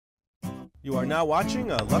You are now watching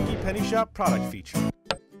a Lucky Penny Shop product feature.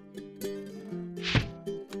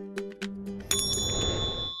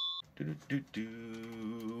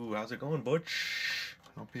 How's it going, Butch?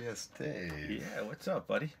 LPS-Dave. Yeah, what's up,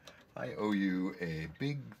 buddy? I owe you a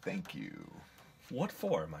big thank you. What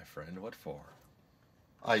for, my friend? What for?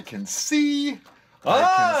 I can see, I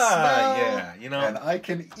can smell, yeah, you know, and I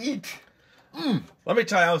can eat. Let me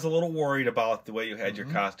tell you, I was a little worried about the way you had your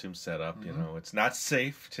costume set up. You know, it's not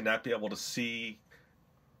safe to not be able to see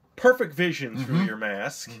perfect vision through your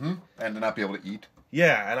mask. And to not be able to eat.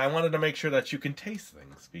 Yeah, and I wanted to make sure that you can taste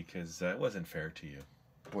things because it wasn't fair to you.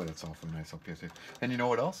 Boy, that's awful nice, LPS-Dave. And you know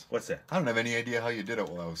what else? What's that? I don't have any idea how you did it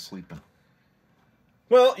while I was sleeping.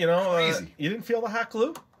 Well, you know, Crazy. You didn't feel the hot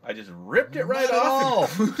glue? I just ripped it right Not at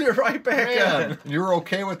off all. and glued it right back on. You were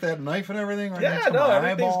okay with that knife and everything? Right Yeah, next to no, my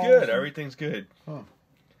everything's eyeballs? good. Everything's good. Huh.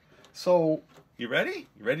 So, You ready?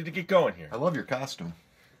 You ready to get going here? I love your costume.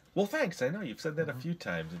 Well, thanks. I know you've said that a few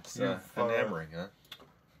times. It's enamoring, huh?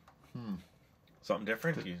 Something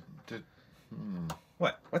different?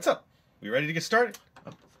 What? What's up? You ready to get started?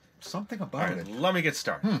 Something All about right, it. let me get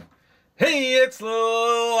started. Hey, it's the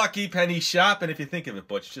Lucky Penny Shop, and if you think of it,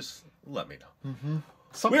 Butch, just let me know.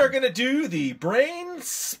 We are going to do the Brain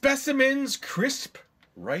Specimens Crisp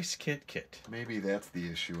Rice Kit. Maybe that's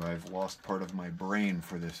the issue. I've lost part of my brain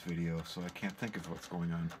for this video, so I can't think of what's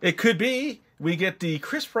going on. It could be we get the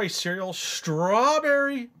crisp rice cereal,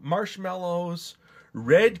 strawberry marshmallows,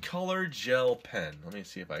 red color gel pen. Let me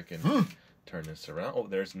see if I can turn this around. Oh,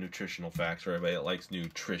 there's nutritional facts for everybody that likes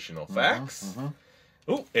nutritional facts.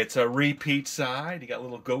 Oh, it's a repeat side. You got a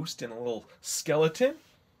little ghost and a little skeleton.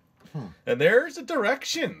 And there's the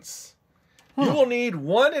directions. You will need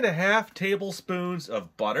 1.5 tablespoons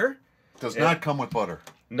of butter. Does not come with butter.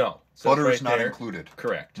 No. Butter right is not there. included.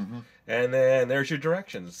 Correct. And then there's your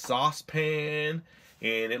directions. Saucepan.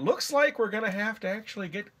 And it looks like we're going to have to actually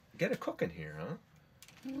get it cooking here, huh?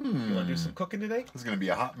 You want to do some cooking today? This is going to be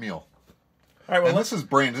a hot meal. All right, well, And this is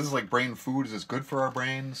brain. This is like brain food. Is this good for our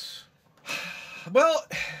brains? well,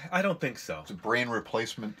 I don't think so. It's brain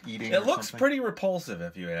replacement eating. It or looks something? pretty repulsive,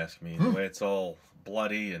 if you ask me. The way it's all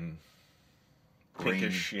bloody and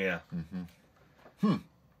pinkish. Grainy. Yeah.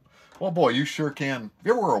 Well, boy, you sure can. If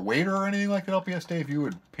you ever were a waiter or anything like that, LPS-Dave, you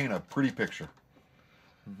would paint a pretty picture.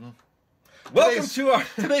 Welcome to our...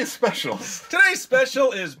 Today's specials. Today's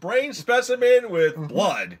special is brain specimen with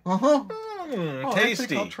blood. Oh, I Tasty.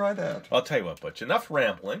 think I'll try that. I'll tell you what, Butch. Enough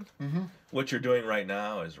rambling. What you're doing right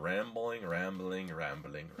now is rambling.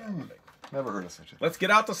 Never heard of such a thing. Let's get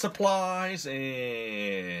out the supplies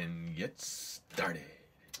and get started.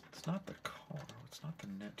 It's not the color. It's not the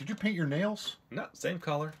nail. Did you paint your nails? No, same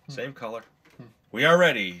color. Same color. We are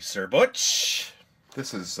ready, Sir Butch.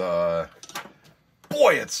 This is,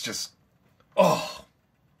 boy, it's just,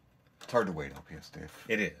 it's hard to wait, LPS-Dave.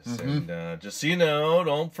 It is. And just so you know,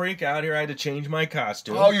 don't freak out here. I had to change my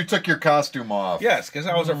costume. Oh, you took your costume off. Yes, because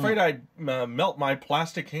I was afraid I'd melt my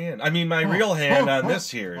plastic hand. I mean, my real hand on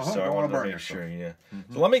this here. So I don't wanted to burn make yourself. sure, yeah.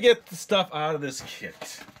 So let me get the stuff out of this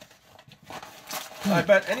kit. I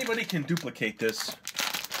bet anybody can duplicate this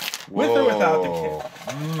with or without the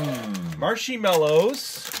kit.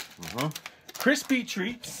 Marshmallows, crispy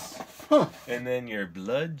treats, and then your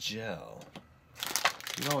blood gel.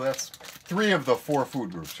 You know, that's 3 of the 4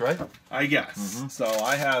 food groups, right? I guess. So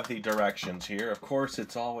I have the directions here. Of course,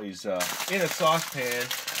 it's always in a saucepan,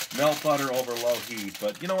 melt butter over low heat.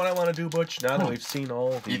 But you know what I want to do, Butch? Now that we've seen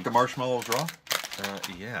all the... Eat the marshmallows raw?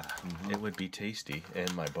 yeah, it would be tasty.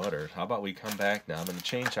 And my butter. How about we come back now? I'm going to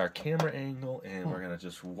change our camera angle, and we're going to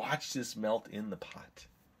just watch this melt in the pot.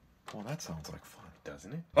 Well, that sounds like fun.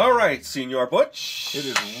 Doesn't it? All right, Senor Butch. It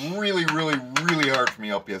is really, really, really hard for me,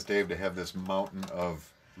 LPS-Dave, to have this mountain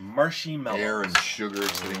of marshmallows. air and sugar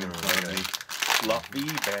sitting in front of me. Fluffy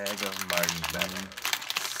bag of marshmallows.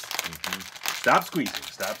 Stop squeezing.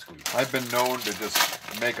 Stop squeezing. I've been known to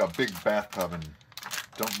just make a big bathtub and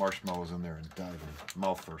dump marshmallows in there and dive in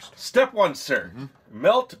mouth first. Step 1, sir.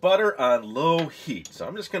 Melt butter on low heat. So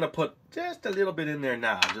I'm just going to put just a little bit in there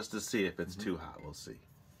now just to see if it's too hot. We'll see.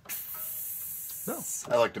 No.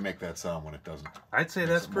 I like to make that sound when it doesn't. I'd say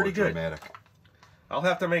Makes that's it pretty more good. dramatic. I'll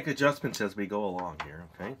have to make adjustments as we go along here,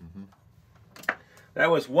 okay? That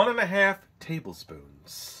was 1.5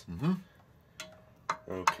 tablespoons.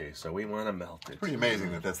 Okay, so we want to melt it. Pretty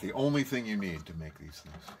amazing that that's the only thing you need to make these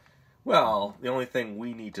things. Well, the only thing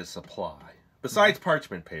we need to supply, besides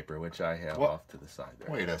parchment paper, which I have off to the side there.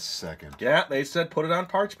 Wait a second. Yeah, they said put it on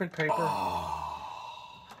parchment paper.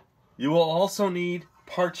 You will also need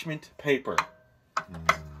parchment paper.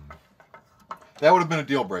 That would have been a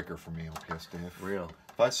deal breaker for me, LPS-Dave. Real.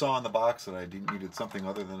 If I saw on the box that I needed something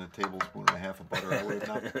other than a tablespoon and a half of butter, I would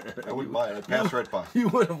have not. I wouldn't buy it. I'd pass right by. You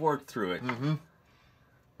would have worked through it. Mm-hmm.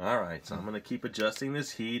 All right, so I'm going to keep adjusting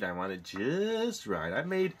this heat. I want it just right. I've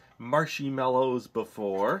made marshmallows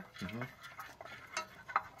before. Mm-hmm.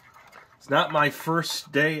 It's not my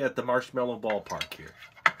first day at the marshmallow ballpark here.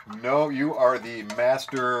 No, you are the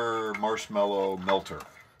master marshmallow melter.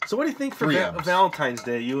 So what do you think for Valentine's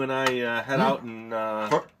Day? You and I head out and...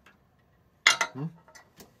 Are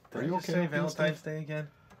you okay? Say Valentine's Day again?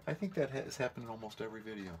 I think that has happened in almost every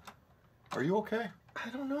video. Are you okay? I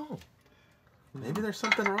don't know. Maybe there's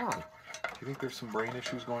something wrong. Do you think there's some brain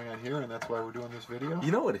issues going on here, and that's why we're doing this video?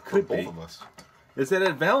 You know what it could be? Both of us. Is that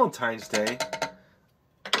at Valentine's Day,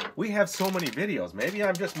 we have so many videos. Maybe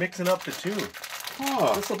I'm just mixing up the two.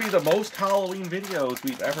 Huh. This will be the most Halloween videos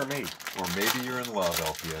we've ever made. Or maybe you're in love,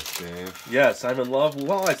 LPS-Dave. Yes, I'm in love.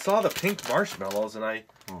 Well, I saw the pink marshmallows, and I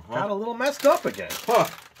got a little messed up again. Huh.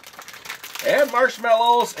 Add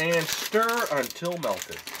marshmallows and stir until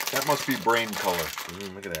melted. That must be brain color.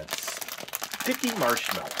 Look at that. Sticky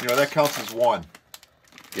marshmallow. You know, that counts as one.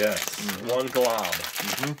 Yes, one glob.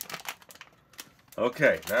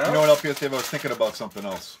 Okay, now... You know what, LPS-Dave, I was thinking about something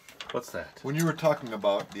else. What's that? When you were talking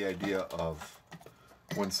about the idea of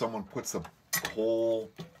when someone puts a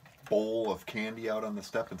whole bowl of candy out on the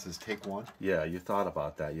step and says, take one. Yeah, you thought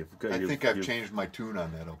about that. I think I've changed my tune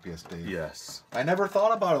on that, LPS-Dave. Yes. I never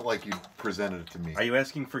thought about it like you presented it to me. Are you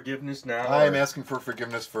asking forgiveness now? I am asking for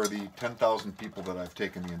forgiveness for the 10,000 people that I've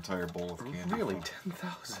taken the entire bowl of candy Really? from.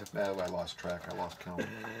 10,000? I lost track. I lost count.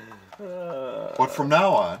 But from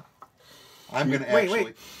now on, I'm going to actually...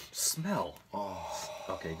 Wait. Smell. Oh.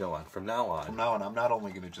 Okay, go on. From now on. From now on, I'm not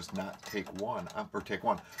only going to just not take one, I'm going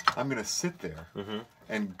to sit there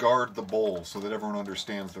and guard the bowl so that everyone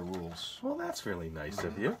understands the rules. Well, that's really nice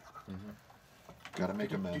of you. Got to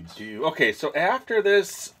make amends. Okay, so after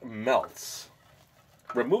this melts,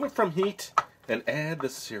 remove it from heat and add the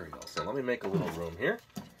cereal. So let me make a little room here.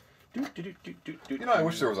 You know, I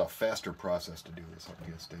wish there was a faster process to do this,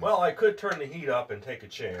 LPS-Dave. Well, I could turn the heat up and take a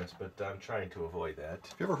chance, but I'm trying to avoid that.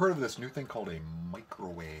 Have you ever heard of this new thing called a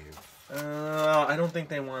microwave? I don't think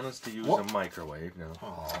they want us to use a microwave, no.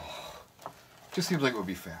 Oh. Just seems like it would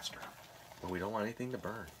be faster. But we don't want anything to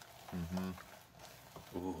burn.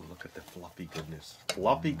 Ooh, look at the fluffy goodness.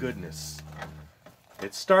 Fluffy goodness.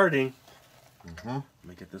 It's starting. Let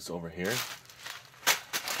me get this over here.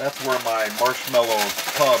 That's where my marshmallow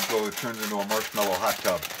tub turns into a marshmallow hot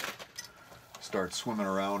tub. Starts swimming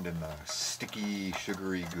around in the sticky,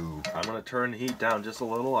 sugary goo. I'm going to turn the heat down just a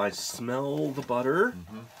little. I smell the butter.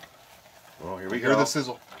 Oh, here we go. Hear the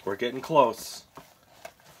sizzle. We're getting close.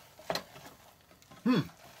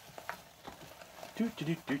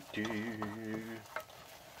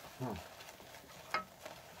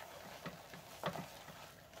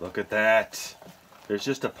 Look at that. There's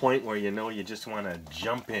just a point where you know you just want to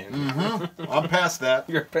jump in. I'm past that.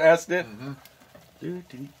 You're past it?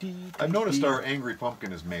 I've noticed our angry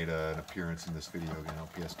pumpkin has made an appearance in this video again,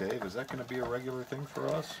 LPS-Dave. Is that going to be a regular thing for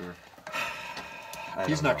us? Or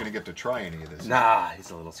he's not going to get to try any of this. Nah,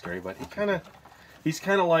 he's a little scary, but he's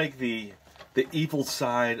kind of like the evil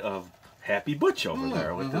side of Happy Butch over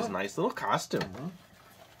there with his nice little costume.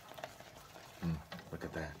 Look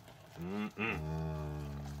at that.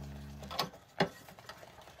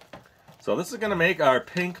 So this is going to make our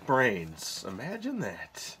pink brains. Imagine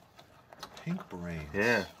that. Pink brains.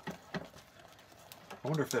 Yeah. I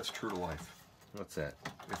wonder if that's true to life. What's that?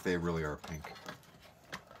 If they really are pink.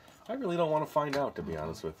 I really don't want to find out, to be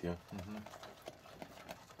honest with you.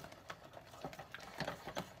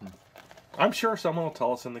 I'm sure someone will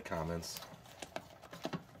tell us in the comments.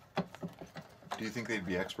 Do you think they'd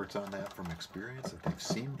be experts on that from experience, if they've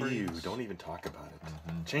seen brains? Ew, don't even talk about it.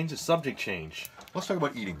 Change the subject, change. Let's talk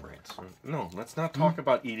about eating brains. No, let's not talk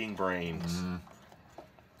about eating brains.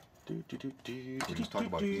 We just talk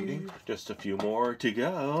about eating? Just a few more to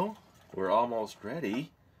go. We're almost ready.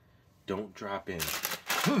 Don't drop in.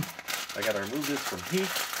 I gotta remove this from heat.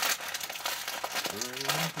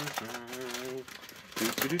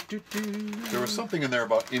 There was something in there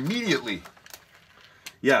about immediately.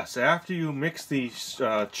 Yes, after you mix these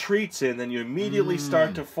treats in, then you immediately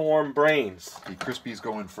start to form brains. The Krispies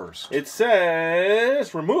go in first. It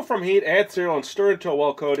says, remove from heat, add cereal, and stir until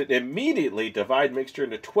well coated. Immediately divide mixture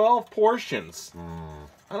into 12 portions.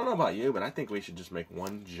 I don't know about you, but I think we should just make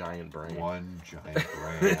one giant brain. One giant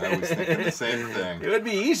brain. I was thinking the same thing. It would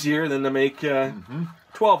be easier than to make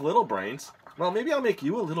 12 little brains. Well, maybe I'll make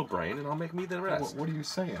you a little brain, and I'll make me the rest. What are you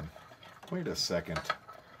saying? Wait a second.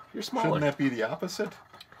 You're smaller. Shouldn't that be the opposite?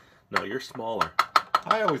 No, you're smaller.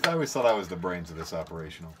 I always thought I was the brains of this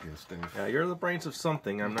operation, LPS Dave. Yeah, you're the brains of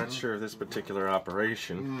something. I'm not sure of this particular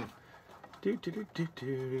operation.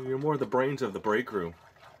 You're more the brains of the break room.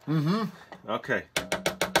 Okay.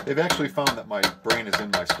 They've actually found that my brain is in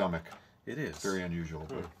my stomach. It is. It's very unusual.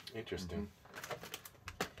 Interesting.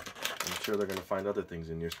 I'm sure they're going to find other things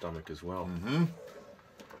in your stomach as well.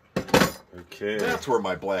 Okay. That's where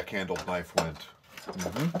my black-handled knife went.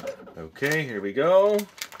 Okay, here we go.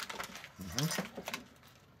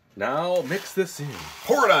 Now mix this in.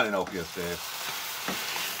 Pour it on in, LPS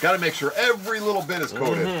Dave. Got to make sure every little bit is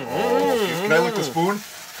coated. Can I lick the spoon?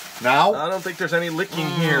 Now? I don't think there's any licking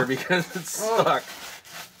here because it's stuck.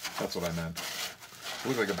 That's what I meant. It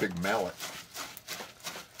looks like a big mallet.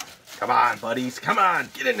 Come on, buddies. Come on.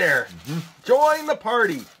 Get in there. Join the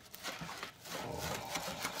party.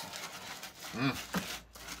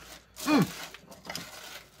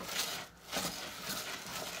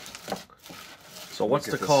 So what's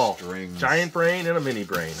the call? Strings. Giant brain and a mini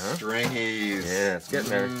brain, huh? Stringies. Yeah, it's getting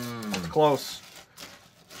there. It's close.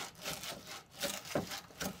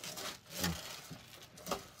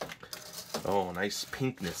 Oh, nice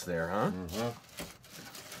pinkness there, huh?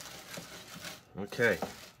 Okay.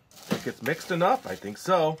 Think it's mixed enough? I think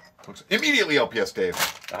so. Immediately, LPS Dave.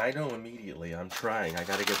 I know immediately. I'm trying. I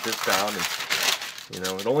got to get this down. And, you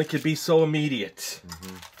know, it only could be so immediate.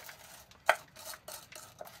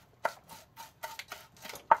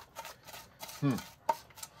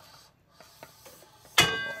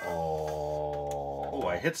 Oh,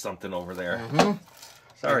 I hit something over there.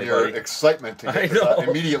 Sorry, and your buddy. excitement to get this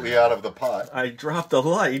immediately out of the pot. I dropped the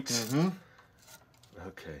light.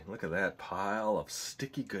 Okay, look at that pile of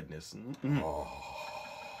sticky goodness. All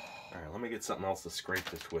right, let me get something else to scrape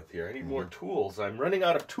this with here. I need more tools. I'm running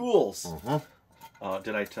out of tools.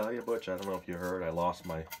 Did I tell you, Butch? I don't know if you heard. I lost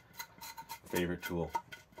my favorite tool.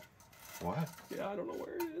 What? Yeah, I don't know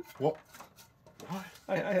where it is. What?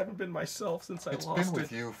 I haven't been myself since I lost it. It's been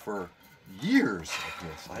with you for years.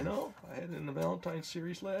 I know. I had it in the Valentine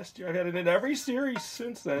series last year. I've had it in every series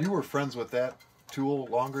since then. You were friends with that tool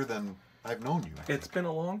longer than I've known you. It's been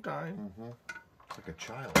a long time. Like a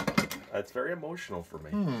child. It's very emotional for me.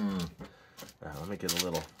 Let me get a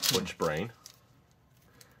little Butch brain.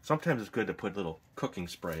 Sometimes it's good to put a little cooking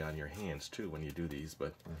spray on your hands too when you do these,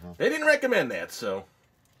 but they didn't recommend that, so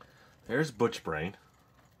there's Butch brain.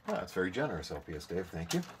 Oh, that's very generous, LPS Dave.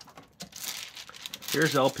 Thank you.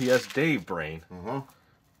 Here's LPS Dave brain.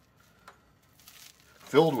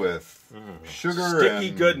 Filled with sugar sticky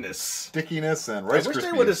and goodness. Stickiness and Rice Krispies. I wish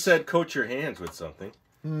they would have said coat your hands with something.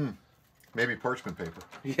 Maybe parchment paper.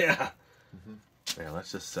 Yeah. Yeah,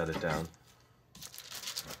 let's just set it down.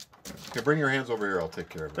 Okay, bring your hands over here. I'll take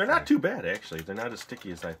care of it. They're not too bad, actually. They're not as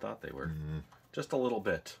sticky as I thought they were. Just a little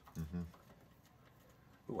bit.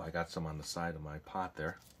 Ooh, I got some on the side of my pot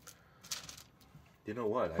there. You know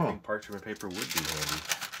what? I think parchment paper would be handy.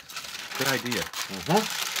 Good idea.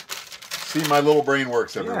 See, my little brain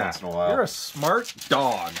works every once in a while. You're a smart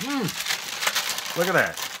dog. Look at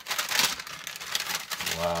that.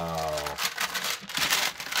 Wow.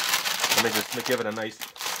 Let me just give it a nice...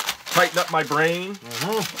 Tighten up my brain.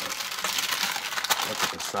 Look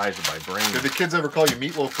at the size of my brain. Did the kids ever call you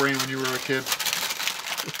Meatloaf Brain when you were a kid?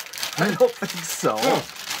 I don't think so.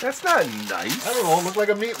 That's not nice. I don't know. It looked like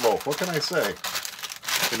a meatloaf. What can I say?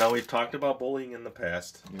 You know, we've talked about bullying in the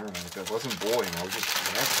past. You're right. That wasn't bullying. I was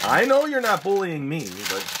just... I know you're not bullying me,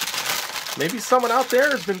 but maybe someone out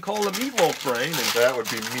there has been called a meatloaf brain. And that would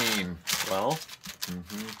be mean. Well.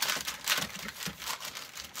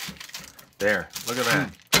 There. Look at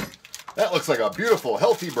that. That looks like a beautiful,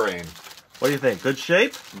 healthy brain. What do you think? Good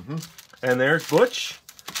shape? And there's Butch.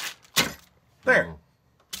 There.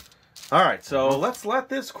 All right, so let's let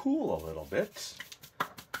this cool a little bit.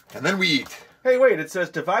 And then we eat. Hey, wait, it says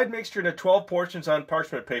divide mixture into 12 portions on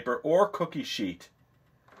parchment paper or cookie sheet.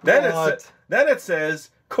 Then it says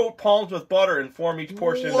coat palms with butter and form each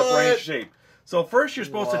portion into brain shape. So first you're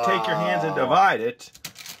supposed to take your hands and divide it.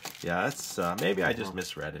 Yeah, that's maybe I just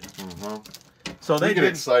misread it. So they get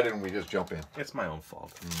excited and we just jump in. It's my own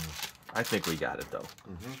fault. I think we got it, though.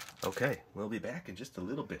 Okay, we'll be back in just a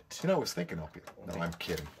little bit. You know, I was thinking, no, I'm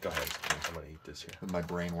kidding. Go ahead. I'm going to eat this here. With my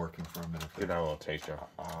brain working for a minute. Give that a little taste here.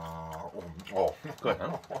 Good,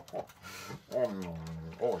 huh?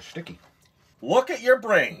 Oh, sticky. Look at your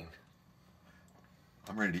brain.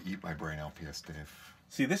 I'm ready to eat my brain, LPS Dave.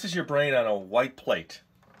 See, this is your brain on a white plate.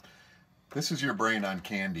 This is your brain on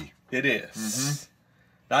candy. It is.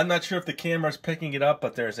 I'm not sure if the camera's picking it up,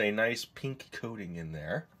 but there's a nice pink coating in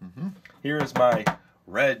there. Here is my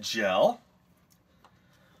red gel.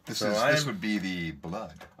 This would be the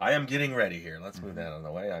blood. I am getting ready here. Let's move that out of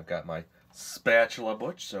the way. I've got my spatula,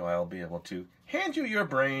 Butch, so I'll be able to hand you your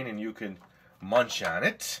brain and you can munch on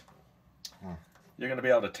it. You're going to be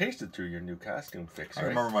able to taste it through your new costume fix, right? I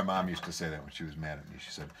remember my mom used to say that when she was mad at me.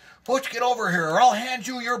 She said, Butch, get over here or I'll hand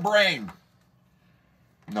you your brain.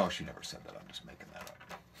 No, she never said that. I'm just making that up.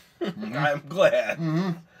 Mm-hmm. I'm glad.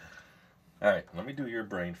 Mm-hmm. All right, let me do your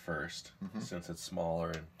brain first, since it's smaller.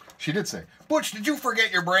 And she did say, Butch, did you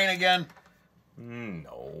forget your brain again?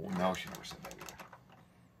 No. No, she never said that either.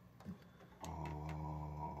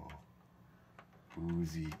 Oh,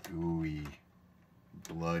 oozy, gooey,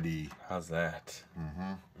 bloody. How's that?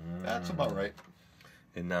 That's about right.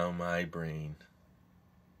 And now my brain.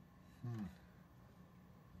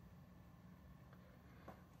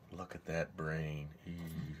 Look at that brain. Ew.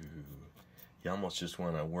 You almost just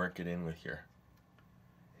want to work it in with your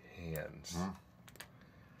hands.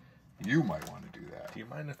 You might want to do that. Do you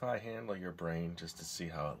mind if I handle your brain just to see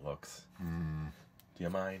how it looks? Do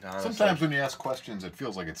you mind, honestly? Sometimes when you ask questions, it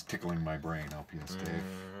feels like it's tickling my brain, LPS-Dave.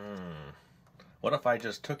 What if I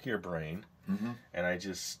just took your brain and I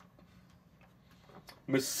just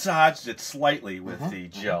massaged it slightly with the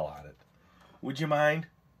gel on it? Would you mind?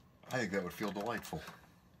 I think that would feel delightful.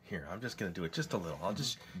 Here, I'm just going to do it just a little. I'll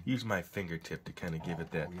just use my fingertip to kind of give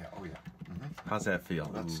it that. Oh, yeah. How's that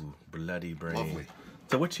feel? That's ooh, bloody brain. Lovely.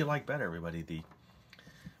 So what you like better, everybody? The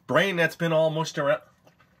brain that's been all mushed around?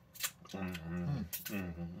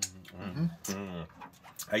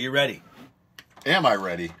 Are you ready? Am I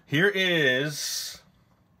ready? Here is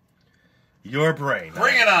your brain.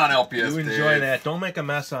 Bring it on, LPS-Dave. You enjoy that. Don't make a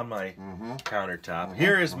mess on my countertop.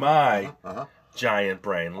 Here is my giant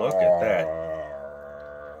brain. Look at that.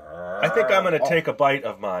 I think I'm going to take a bite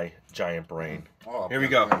of my giant brain. Here we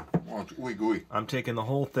go. Ooey gooey. I'm taking the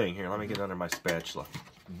whole thing. Here, let me get under my spatula.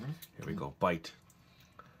 Here we go. Bite.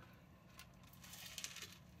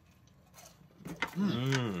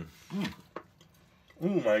 Ooh,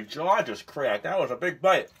 my jaw just cracked. That was a big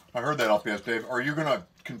bite. I heard that, LPS-Dave. Are you going to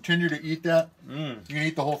continue to eat that? You can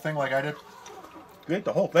eat the whole thing like I did? You eat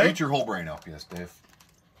the whole thing? Eat your whole brain, LPS-Dave.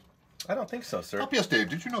 I don't think so, sir. LPS-Dave,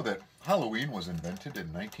 did you know that Halloween was invented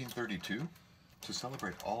in 1932 to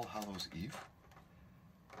celebrate All Hallows Eve?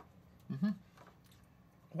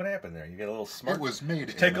 What happened there? You get a little smart. It was made.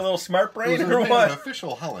 Take a little smart brain, or what? It was an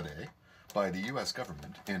official holiday by the U.S.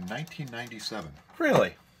 government in 1997.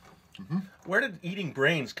 Really? Where did eating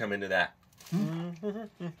brains come into that?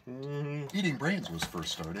 Eating brains was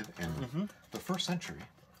first started in the 1st century.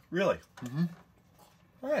 Really?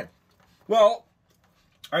 All right. Well,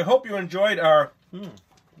 I hope you enjoyed our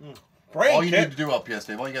brain All you kit. need to do,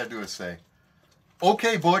 LPS-Dave, all you got to do is say,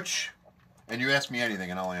 okay, Butch, and you ask me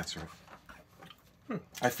anything and I'll answer it.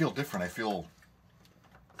 I feel different. I feel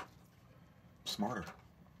smarter.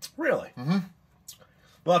 Really?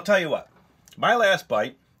 Well, I'll tell you what. My last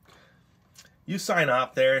bite, you sign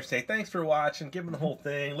off there, say thanks for watching, give them the whole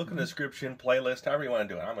thing, look in the description, playlist, however you want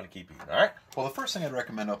to do it. I'm going to keep eating, all right? Well, the first thing I'd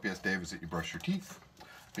recommend, LPS-Dave, is that you brush your teeth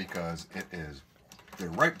because they're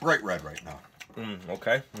bright red right now.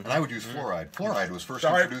 Okay. And I would use fluoride. Fluoride was first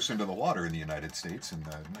introduced into the water in the United States in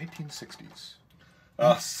the 1960s.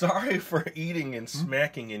 Sorry for eating and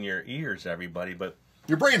smacking in your ears, everybody, but...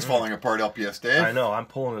 Your brain's falling apart, LPS-Dave. I know, I'm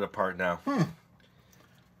pulling it apart now.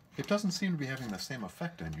 It doesn't seem to be having the same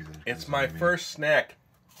effect on you. It's my first snack.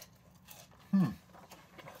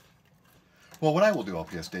 Well, what I will do,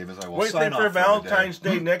 LPS-Dave, is I will What do you sign think off for Valentine's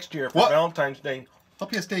Day next year? For Valentine's Day.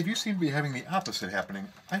 LPS-Dave, you seem to be having the opposite happening.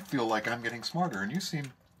 I feel like I'm getting smarter, and you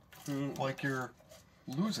seem like you're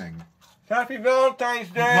losing. Happy Valentine's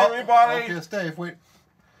Day, everybody! LPS-Dave, wait.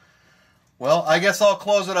 Well, I guess I'll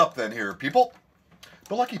close it up then here, people.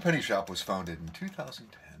 The Lucky Penny Shop was founded in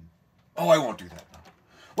 2010. Oh, I won't do that now.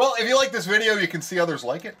 Well, if you like this video, you can see others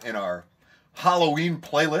like it in our Halloween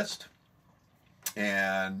playlist.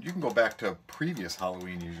 And you can go back to previous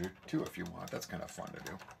Halloween user too if you want. That's kind of fun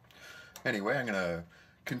to do. Anyway, I'm going to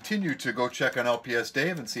continue to go check on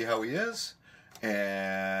LPS-Dave and see how he is.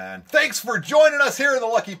 And thanks for joining us here in the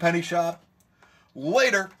Lucky Penny Shop.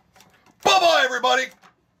 Later. Bye-bye, everybody.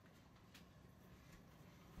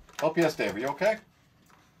 LPS-Dave, are you okay?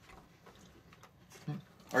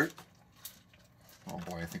 Are you? Oh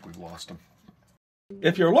boy, I think we've lost him.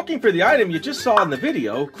 If you're looking for the item you just saw in the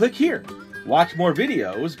video, click here. Watch more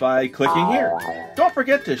videos by clicking here. Don't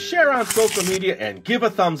forget to share on social media and give a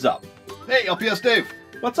thumbs up. Hey, LPS-Dave.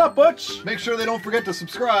 What's up, Butch? Make sure they don't forget to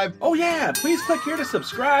subscribe. Oh yeah, please click here to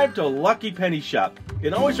subscribe to Lucky Penny Shop.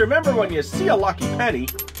 And always remember, when you see a lucky penny,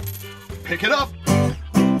 pick it up.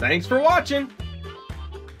 Thanks for watching.